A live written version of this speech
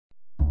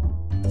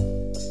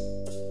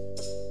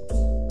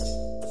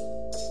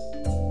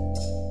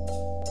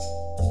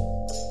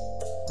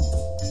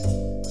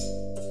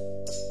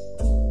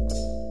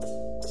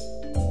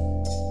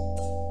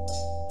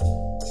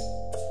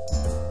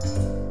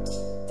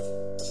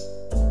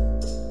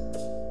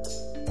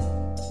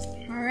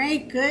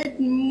right, good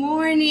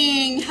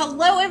morning.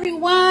 Hello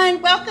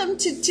everyone. Welcome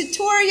to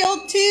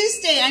Tutorial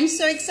Tuesday. I'm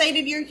so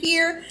excited you're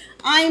here.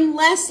 I'm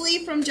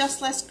Leslie from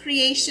Just Less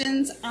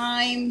Creations.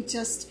 I'm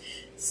just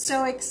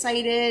so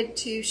excited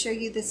to show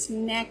you this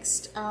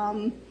next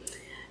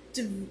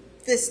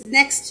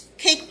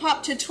cake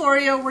pop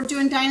tutorial. We're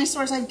doing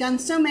dinosaurs. I've done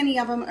so many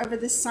of them over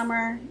the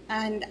summer,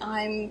 and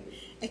I'm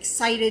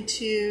excited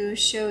to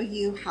show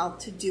you how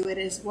to do it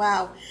as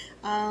well.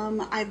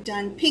 I've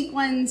done pink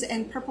ones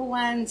and purple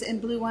ones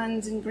and blue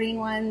ones and green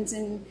ones,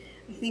 and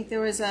I think there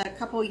was a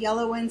couple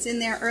yellow ones in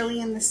there early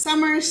in the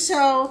summer.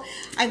 So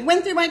I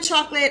went through my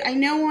chocolate. I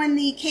know on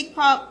the cake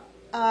pop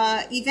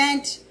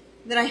event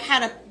that I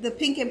had the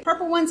pink and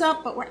purple ones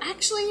up, but we're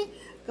actually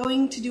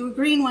going to do a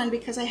green one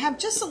because I have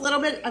just a little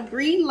bit of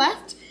green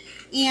left,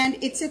 and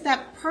it's at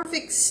that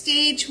perfect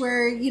stage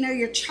where, you know,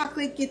 your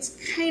chocolate gets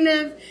kind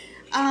of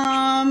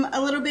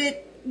a little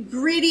bit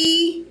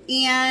gritty,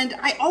 and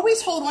I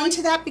always hold on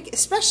to that,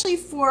 especially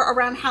for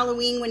around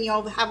Halloween when you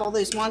all have all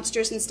those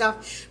monsters and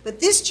stuff. But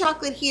this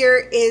chocolate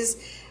here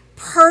is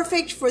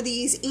perfect for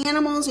these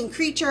animals and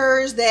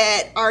creatures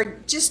that are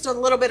just a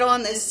little bit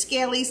on the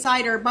scaly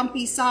side or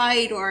bumpy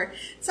side or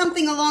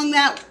something along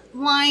that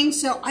line.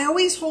 So I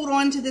always hold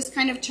on to this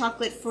kind of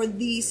chocolate for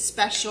these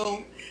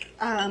special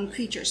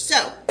creatures.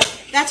 So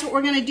that's what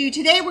we're going to do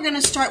today. We're going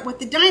to start with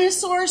the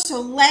dinosaur.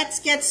 So let's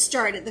get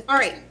started. All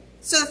right.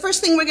 So the first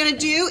thing we're going to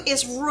do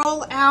is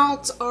roll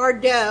out our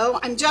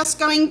dough. I'm just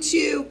going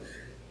to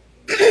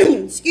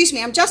excuse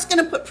me, I'm just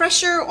going to put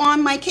pressure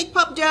on my cake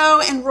pop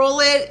dough and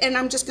roll it, and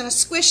I'm just going to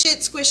squish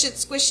it, squish it,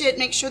 squish it,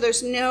 make sure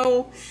there's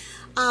no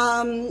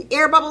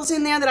air bubbles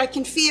in there that I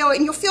can feel,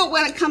 and you'll feel it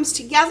when it comes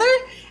together.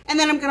 And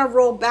then I'm going to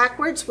roll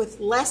backwards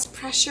with less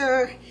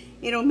pressure.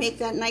 It'll make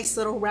that nice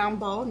little round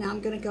ball. Now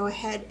I'm going to go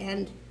ahead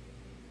and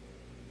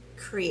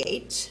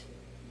create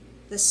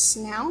the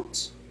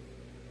snout.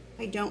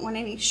 I don't want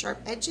any sharp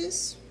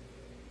edges.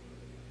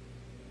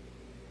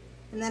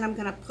 And then I'm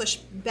going to push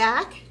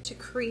back to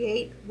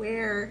create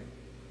where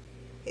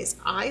his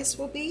eyes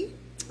will be.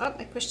 Oh,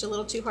 I pushed a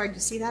little too hard. You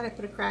see that? I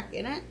put a crack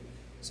in it.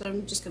 So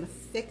I'm just going to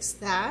fix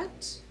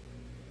that.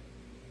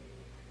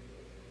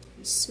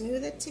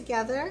 Smooth it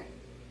together.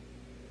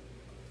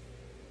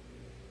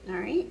 All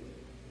right.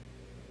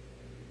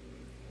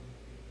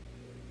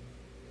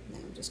 And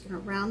then I'm just going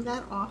to round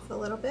that off a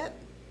little bit.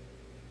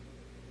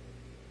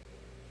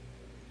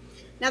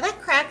 Now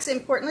that crack's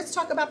important. Let's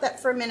talk about that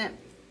for a minute.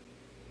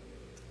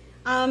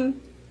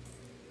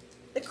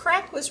 The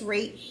crack was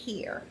right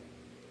here,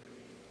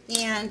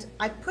 and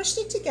I pushed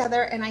it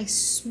together and I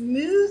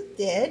smoothed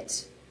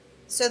it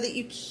so that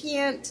you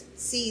can't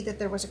see that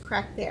there was a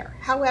crack there.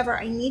 However,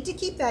 I need to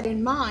keep that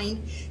in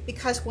mind,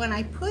 because when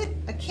I put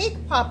a cake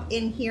pop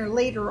in here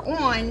later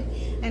on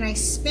and I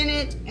spin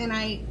it and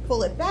I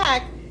pull it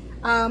back,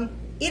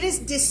 it is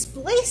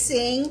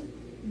displacing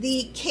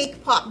the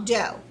cake pop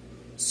dough.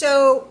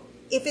 So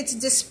if it's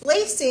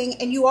displacing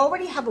and you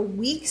already have a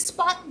weak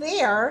spot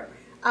there,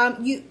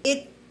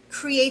 it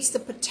creates the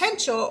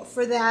potential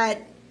for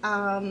that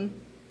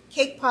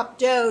cake pop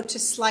dough to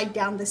slide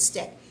down the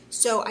stick.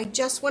 So I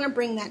just want to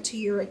bring that to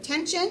your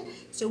attention.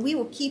 So we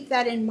will keep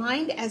that in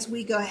mind as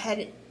we go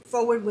ahead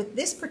forward with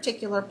this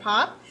particular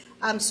pop.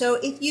 So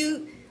if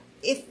you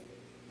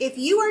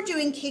are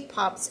doing cake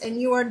pops and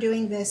you are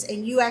doing this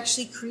and you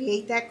actually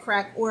create that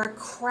crack, or a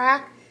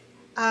crack,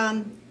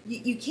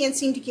 you can't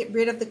seem to get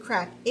rid of the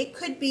crack. It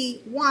could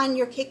be, one,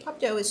 your cake pop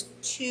dough is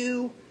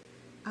too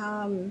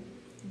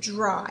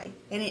dry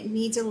and it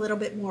needs a little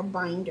bit more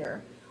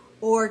binder,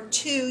 or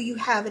two, you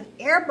have an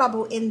air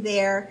bubble in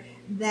there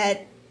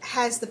that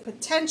has the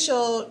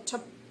potential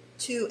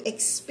to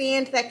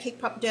expand that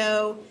cake pop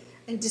dough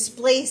and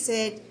displace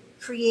it,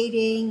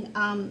 creating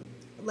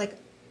like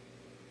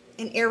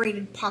an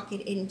aerated pocket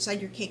inside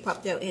your cake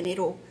pop dough, and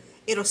it'll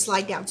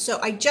slide down. So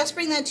I just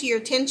bring that to your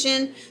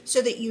attention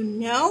so that you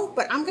know.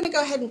 But I'm going to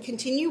go ahead and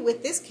continue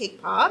with this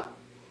cake pop.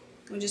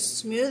 I'll just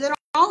smooth it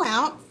all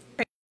out.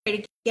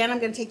 Right, again, I'm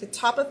going to take the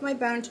top of my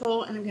bone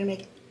tool and I'm going to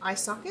make eye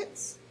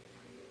sockets.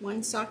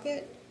 One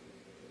socket,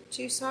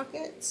 two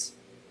sockets.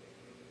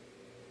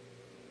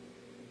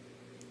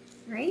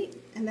 Right,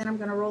 and then I'm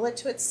going to roll it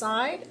to its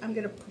side. I'm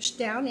going to push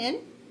down in,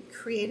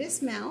 create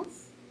his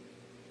mouth.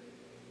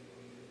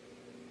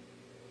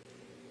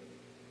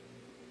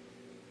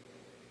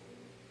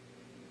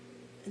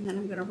 And then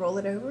I'm going to roll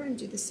it over and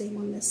do the same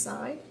on this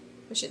side.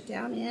 Push it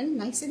down in,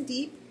 nice and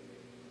deep.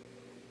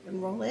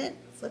 And roll it,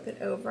 flip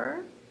it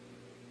over.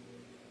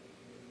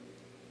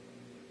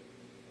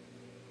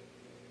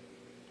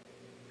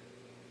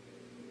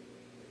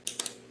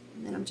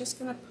 And then I'm just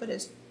going to put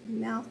his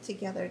mouth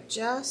together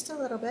just a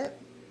little bit.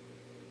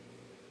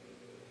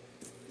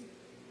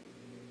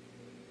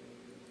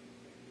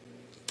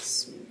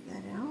 Smooth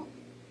that out.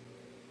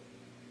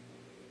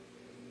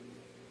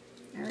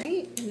 All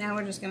right, and now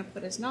we're just going to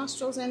put his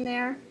nostrils in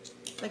there.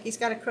 Like, he's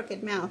got a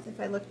crooked mouth.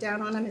 If I look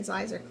down on him, his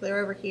eyes are clear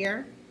over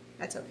here.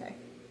 That's okay.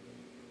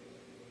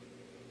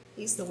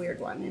 He's the weird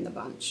one in the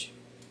bunch.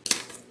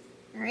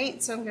 All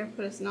right, so I'm going to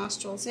put his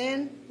nostrils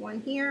in,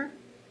 one here,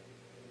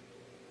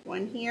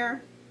 one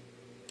here.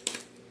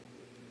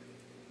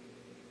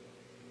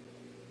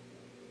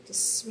 To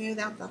smooth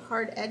out the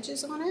hard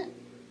edges on it.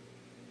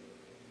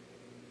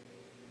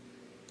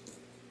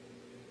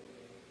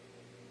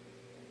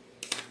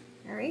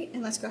 All right,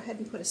 and let's go ahead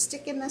and put a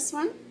stick in this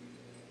one.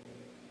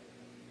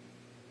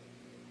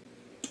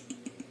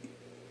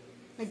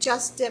 I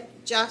just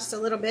dipped just a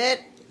little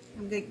bit.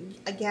 I'm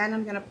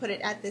going to put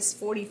it at this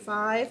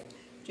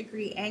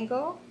 45-degree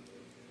angle.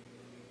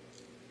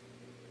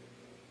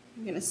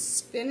 I'm going to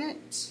spin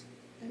it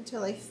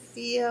until I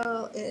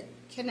feel it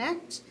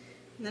connect.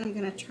 And then I'm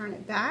going to turn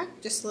it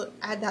back, just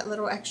add that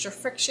little extra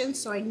friction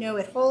so I know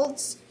it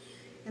holds.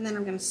 And then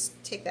I'm going to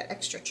take that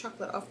extra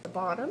chocolate off the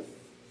bottom.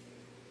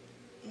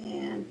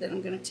 And then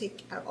I'm going to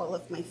take out all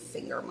of my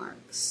finger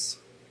marks.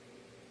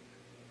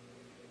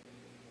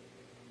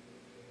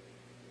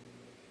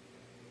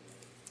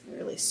 I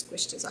really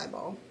squished his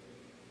eyeball.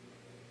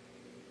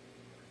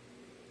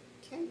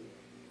 Okay.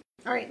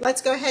 All right,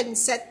 let's go ahead and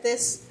set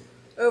this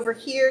over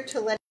here to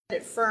let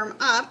it firm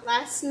up.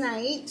 Last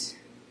night,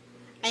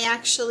 I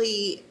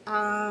actually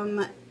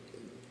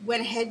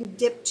went ahead and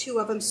dipped 2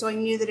 of them so I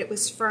knew that it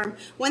was firm.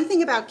 One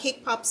thing about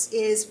cake pops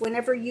is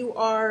whenever you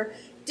are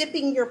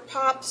dipping your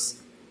pops,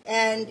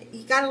 and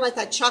you gotta let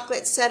that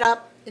chocolate set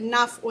up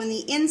enough on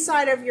the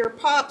inside of your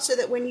pop so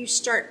that when you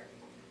start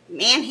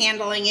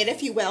manhandling it,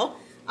 if you will,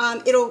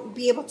 it'll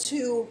be able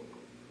to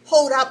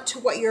hold up to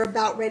what you're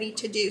about ready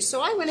to do.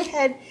 So I went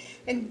ahead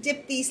and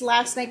dipped these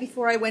last night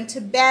before I went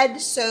to bed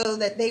so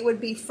that they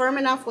would be firm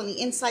enough on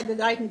the inside that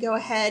I can go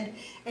ahead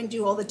and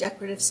do all the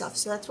decorative stuff.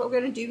 So that's what we're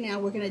going to do now.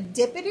 We're going to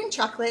dip it in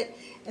chocolate,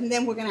 and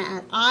then we're going to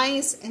add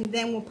eyes, and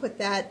then we'll put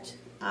that,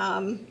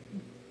 what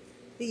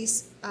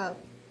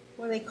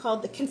are they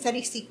called? The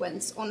confetti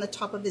sequins on the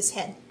top of his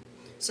head.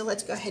 So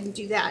let's go ahead and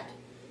do that.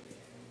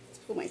 Let's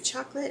pull my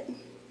chocolate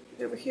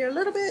over here a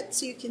little bit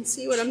so you can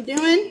see what I'm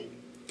doing.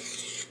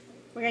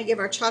 We're going to give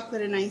our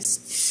chocolate a nice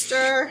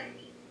stir.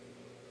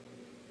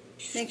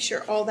 Make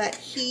sure all that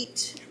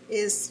heat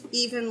is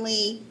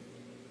evenly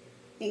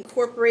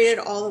incorporated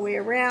all the way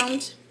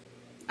around.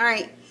 All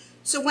right,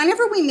 so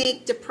whenever we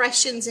make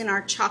depressions in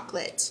our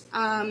chocolate,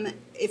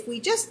 if we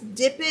just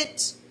dip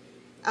it,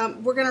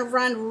 we're going to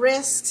run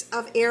risks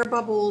of air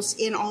bubbles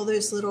in all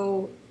those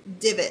little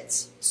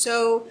divots.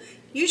 So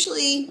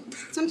usually,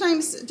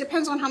 sometimes it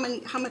depends on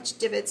how much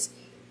divots.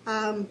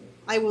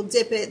 I will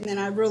dip it and then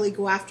I really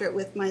go after it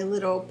with my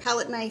little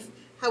palette knife.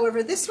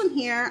 However, this one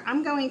here,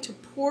 I'm going to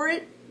pour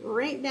it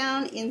right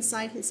down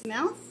inside his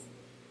mouth.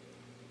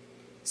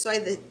 So I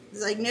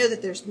know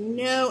that there's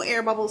no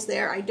air bubbles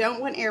there. I don't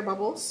want air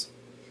bubbles.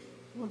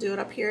 We'll do it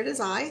up here at his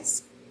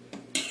eyes.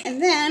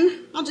 And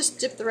then I'll just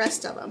dip the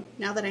rest of them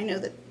now that I know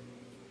that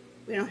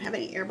we don't have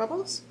any air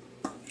bubbles.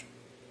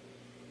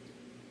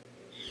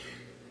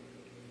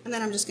 And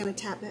then I'm just going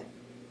to tap it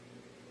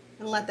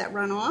and let that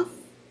run off.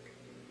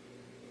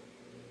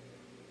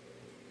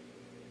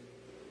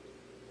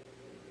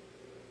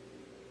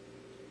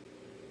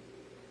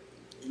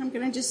 I'm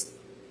going to just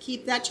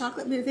keep that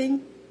chocolate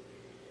moving.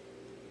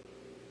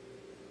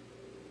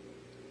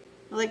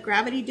 I'll let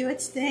gravity do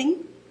its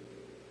thing.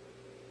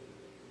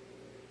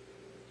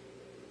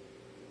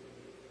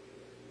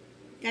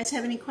 You guys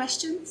have any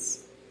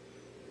questions?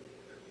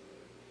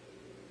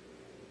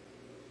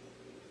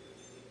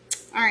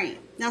 All right,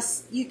 now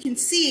you can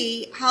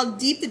see how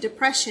deep the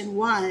depression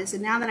was,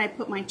 and now that I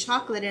put my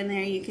chocolate in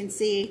there, you can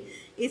see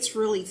it's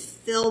really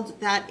filled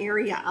that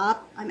area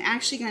up. I'm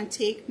actually going to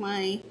take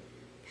my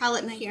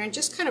palette knife here and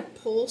just kind of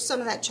pull some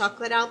of that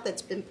chocolate out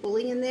that's been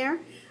pulling in there.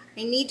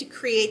 I need to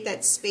create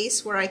that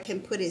space where I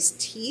can put his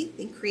teeth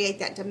and create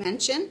that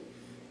dimension.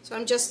 So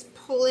I'm just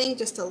pulling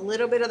just a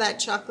little bit of that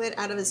chocolate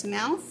out of his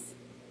mouth.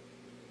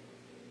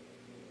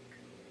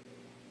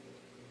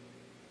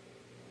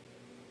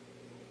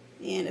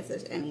 And if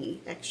there's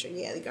any extra,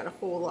 yeah, they got a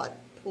whole lot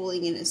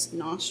pulling in his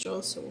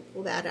nostrils, so we'll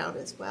pull that out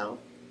as well.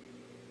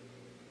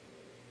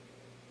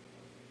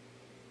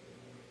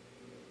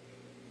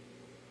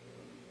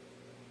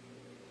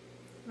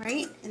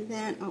 Right, and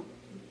then, oh,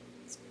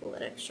 let's pull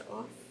that extra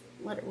off,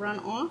 let it run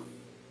off.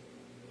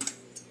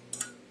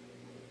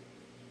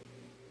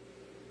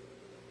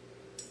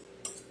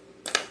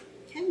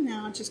 Okay,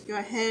 now I'll just go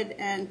ahead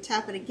and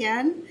tap it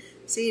again.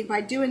 See, by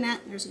doing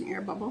that, there's an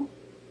air bubble.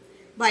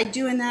 By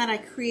doing that, I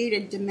create a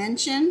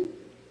dimension.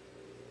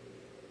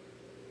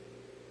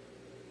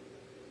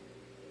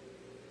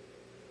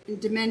 And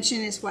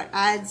dimension is what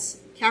adds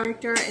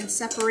character and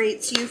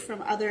separates you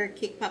from other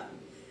cake pop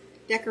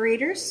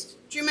decorators.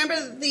 Do you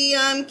remember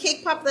the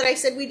cake pop that I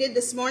said we did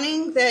this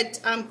morning that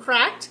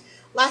cracked?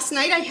 Last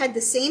night I had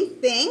the same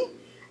thing,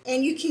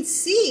 and you can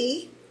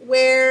see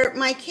where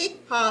my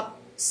cake pop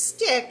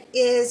stick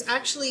is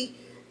actually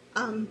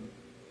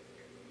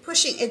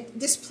pushing it,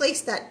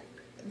 displaced that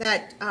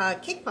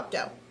cake pop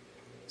dough.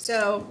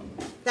 So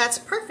that's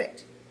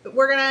perfect. But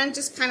we're gonna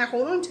just kind of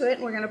hold on to it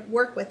and we're gonna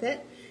work with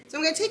it. So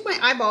I'm gonna take my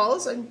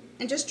eyeballs and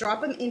just drop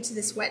them into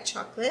this wet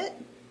chocolate.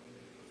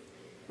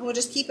 And we'll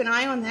just keep an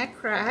eye on that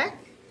crack.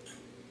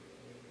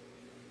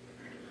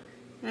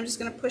 And I'm just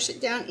going to push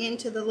it down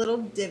into the little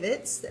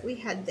divots that we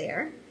had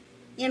there.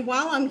 And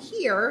while I'm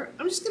here,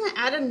 I'm just going to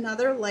add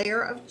another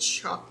layer of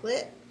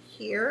chocolate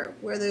here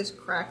where those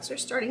cracks are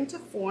starting to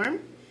form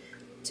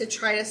to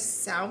try to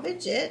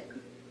salvage it.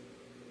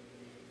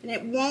 And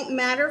it won't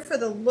matter for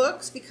the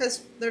looks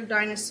because they're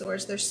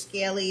dinosaurs, they're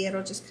scaly.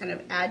 It'll just kind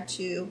of add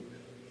to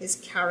his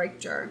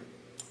character.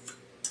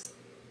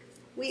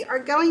 We are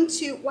going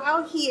to,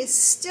 while he is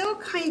still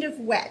kind of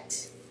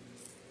wet,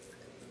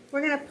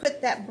 we're going to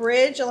put that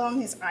bridge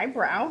along his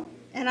eyebrow,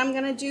 and I'm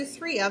going to do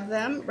 3 of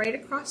them right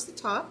across the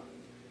top.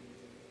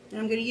 And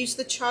I'm going to use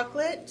the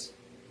chocolate.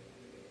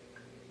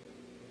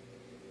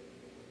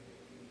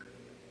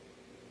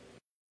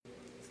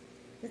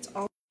 It's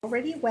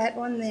already wet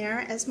on there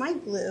as my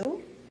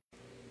glue.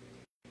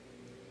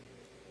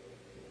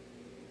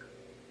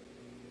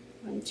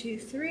 1, 2,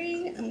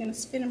 3. I'm going to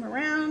spin them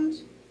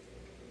around.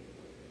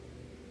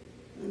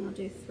 And I'll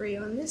do 3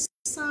 on this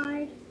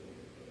side.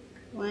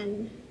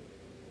 1,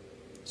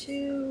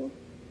 2,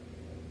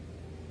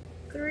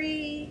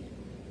 3.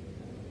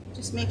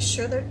 Just make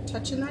sure they're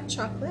touching that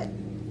chocolate.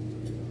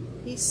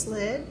 He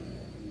slid.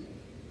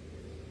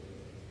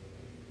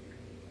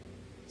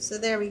 So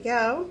there we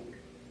go.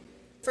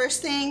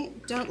 First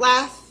thing, don't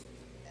laugh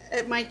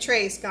at my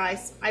trays,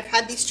 guys. I've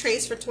had these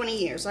trays for 20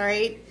 years, all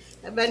right?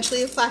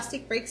 Eventually the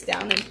plastic breaks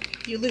down and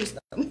you lose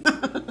them.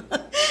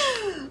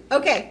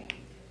 Okay,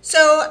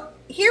 so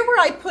here where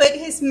I put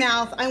his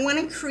mouth, I want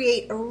to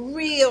create a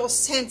real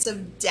sense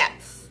of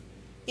depth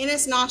in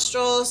his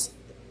nostrils.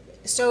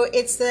 So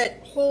it's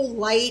that whole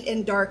light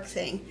and dark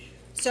thing.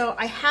 So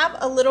I have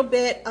a little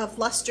bit of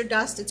luster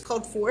dust. It's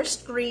called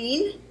forest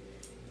green.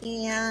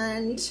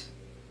 And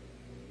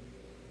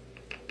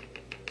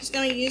just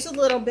going to use a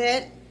little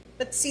bit.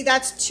 But see,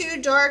 that's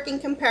too dark in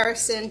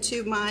comparison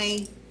to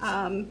my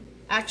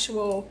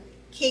actual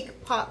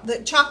cake pop,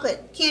 the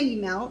chocolate candy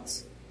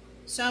melts.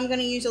 So I'm going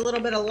to use a little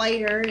bit of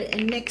lighter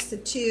and mix the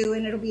two,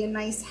 and it'll be a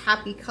nice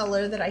happy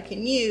color that I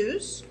can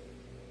use.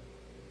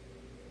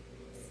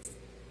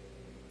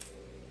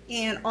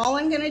 And all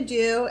I'm going to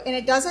do, and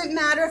it doesn't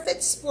matter if it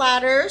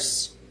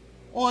splatters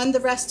on the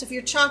rest of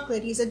your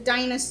chocolate. He's a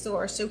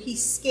dinosaur, so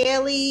he's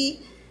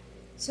scaly.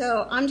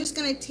 So I'm just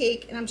going to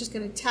take, and I'm just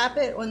going to tap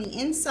it on the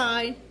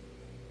inside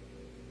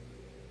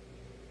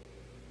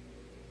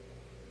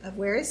of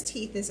where his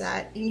teeth is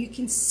at, and you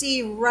can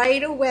see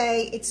right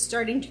away it's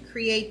starting to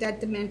create that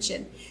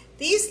dimension.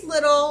 These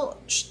little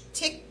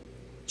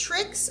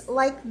tricks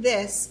like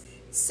this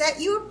set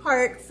you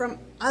apart from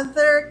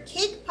other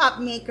cake pop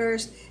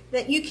makers,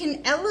 that you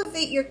can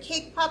elevate your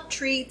cake pop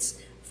treats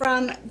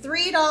from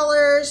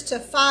 $3 to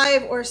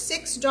 $5 or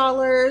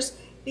 $6,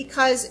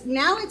 because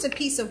now it's a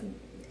piece of,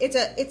 it's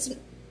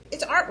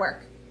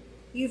artwork.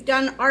 You've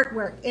done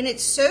artwork, and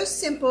it's so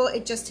simple.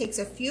 It just takes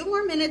a few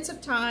more minutes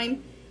of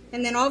time,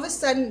 and then all of a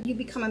sudden you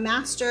become a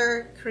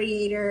master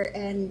creator,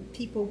 and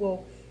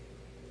people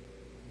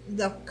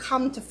they'll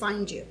come to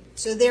find you.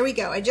 So there we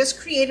go. I just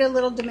created a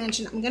little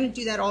dimension. I'm going to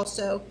do that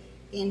also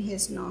in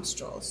his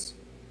nostrils.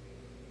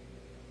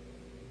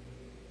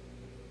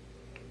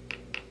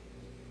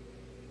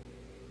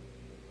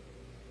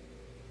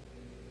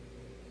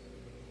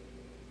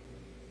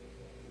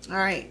 All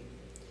right,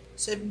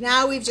 so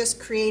now we've just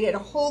created a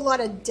whole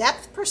lot of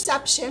depth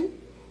perception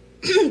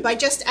by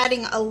just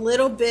adding a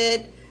little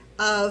bit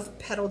of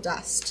petal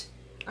dust.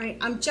 All right,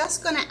 I'm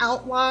just going to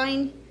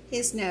outline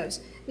his nose.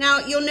 Now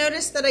you'll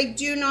notice that I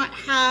do not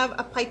have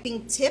a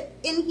piping tip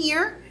in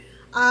here,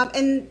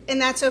 and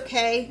that's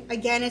okay.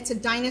 Again, it's a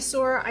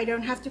dinosaur. I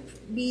don't have to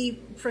be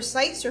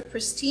precise or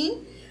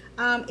pristine.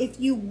 If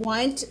you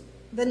want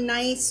the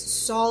nice,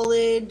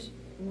 solid,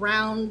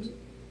 round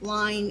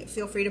line,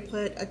 feel free to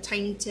put a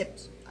tiny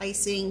tipped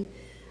icing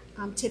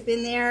tip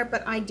in there,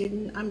 but I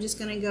didn't. I'm just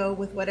going to go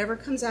with whatever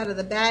comes out of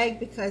the bag,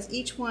 because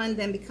each one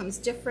then becomes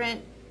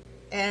different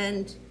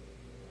and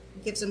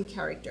gives them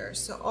character.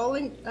 So all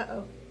in,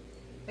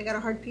 I got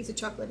a hard piece of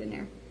chocolate in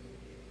there.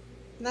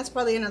 And that's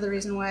probably another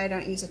reason why I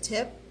don't use a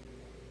tip.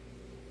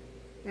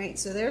 All right,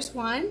 so there's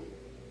one.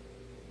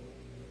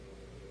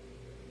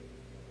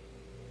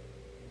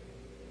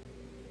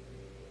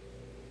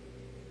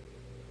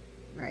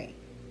 All right.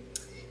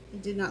 I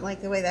did not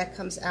like the way that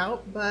comes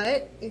out,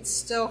 but it's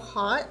still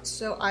hot,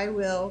 so I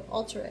will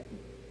alter it.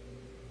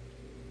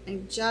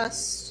 I'm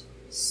just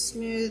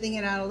smoothing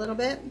it out a little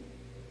bit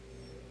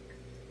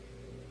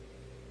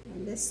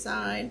on this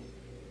side.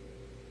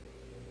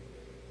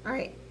 All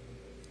right,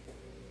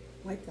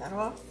 wipe that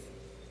off.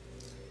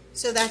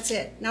 So that's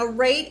it. Now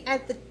right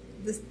at the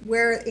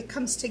where it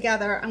comes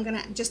together, I'm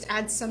gonna just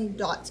add some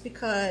dots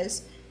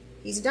because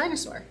he's a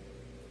dinosaur.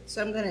 So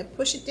I'm gonna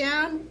push it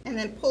down and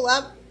then pull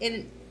up,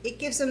 and it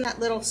gives them that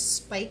little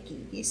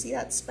spiky. You see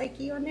that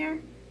spiky on there?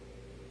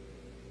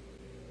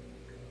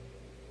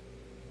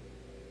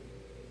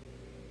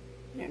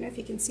 I don't know if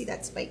you can see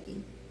that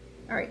spiky.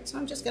 All right, so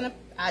I'm just gonna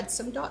add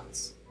some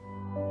dots.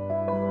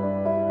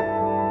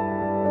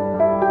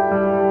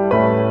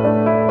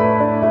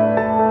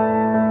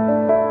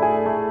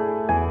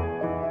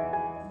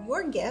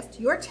 Your gift,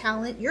 your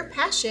talent, your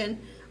passion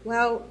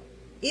well,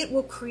 it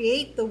will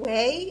create the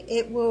way,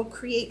 it will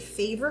create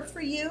favor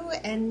for you,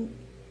 and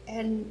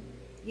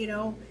you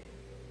know,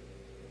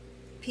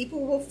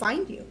 people will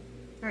find you.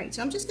 All right,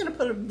 so I'm just gonna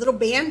put a little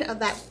band of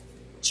that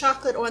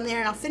chocolate on there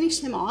and I'll finish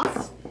him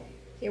off.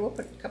 Here, we'll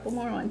put a couple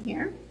more on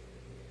here.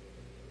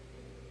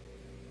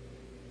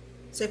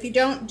 So if you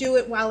don't do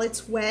it while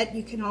it's wet,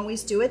 you can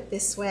always do it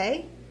this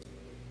way.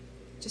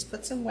 Just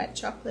put some wet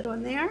chocolate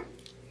on there.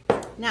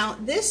 Now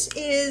this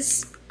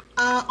is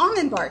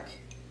almond bark.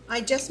 I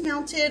just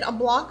melted a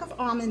block of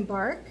almond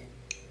bark.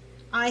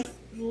 I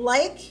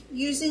like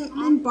using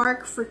almond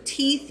bark for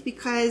teeth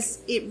because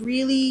it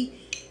really,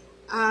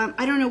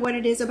 I don't know what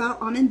it is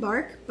about almond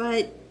bark,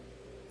 but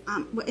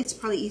it's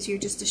probably easier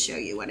just to show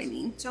you what I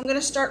mean. So I'm going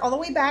to start all the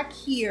way back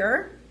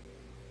here.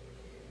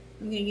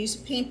 I'm going to use a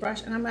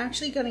paintbrush, and I'm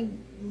actually going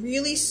to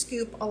really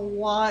scoop a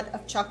lot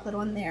of chocolate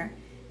on there.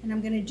 And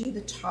I'm going to do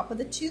the top of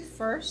the tooth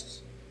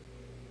first,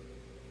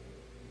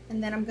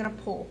 and then I'm going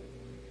to pull.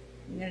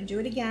 I'm going to do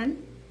it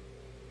again,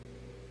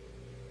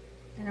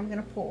 and I'm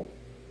going to pull.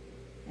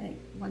 And it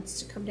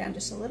wants to come down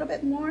just a little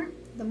bit more.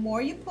 The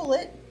more you pull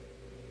it,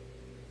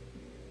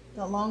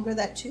 the longer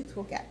that tooth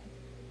will get.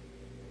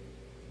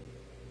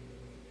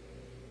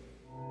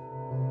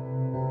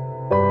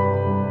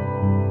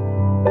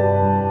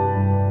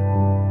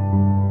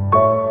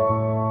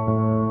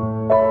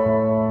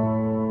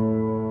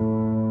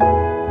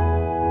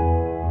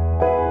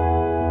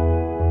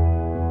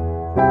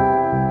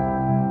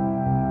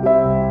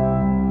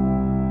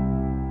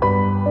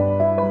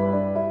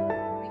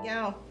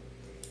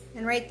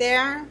 And right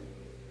there,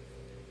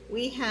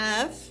 we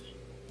have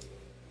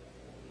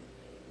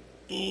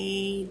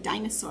a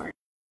dinosaur.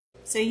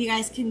 So you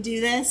guys can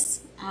do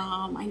this.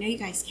 I know you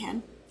guys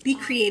can. Be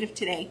creative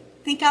today.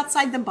 Think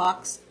outside the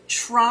box.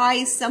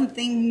 Try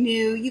something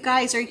new. You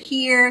guys are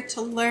here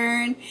to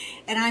learn,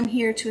 and I'm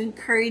here to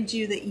encourage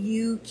you that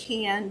you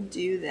can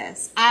do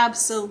this.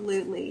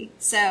 Absolutely.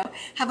 So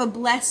have a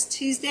blessed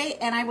Tuesday,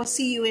 and I will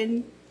see you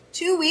in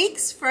 2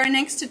 weeks for our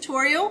next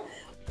tutorial.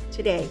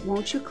 Today,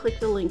 won't you click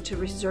the link to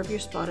reserve your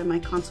spot in my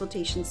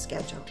consultation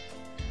schedule?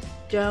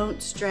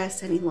 Don't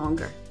stress any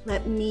longer.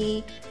 Let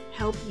me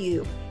help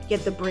you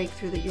get the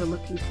breakthrough that you're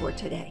looking for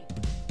today.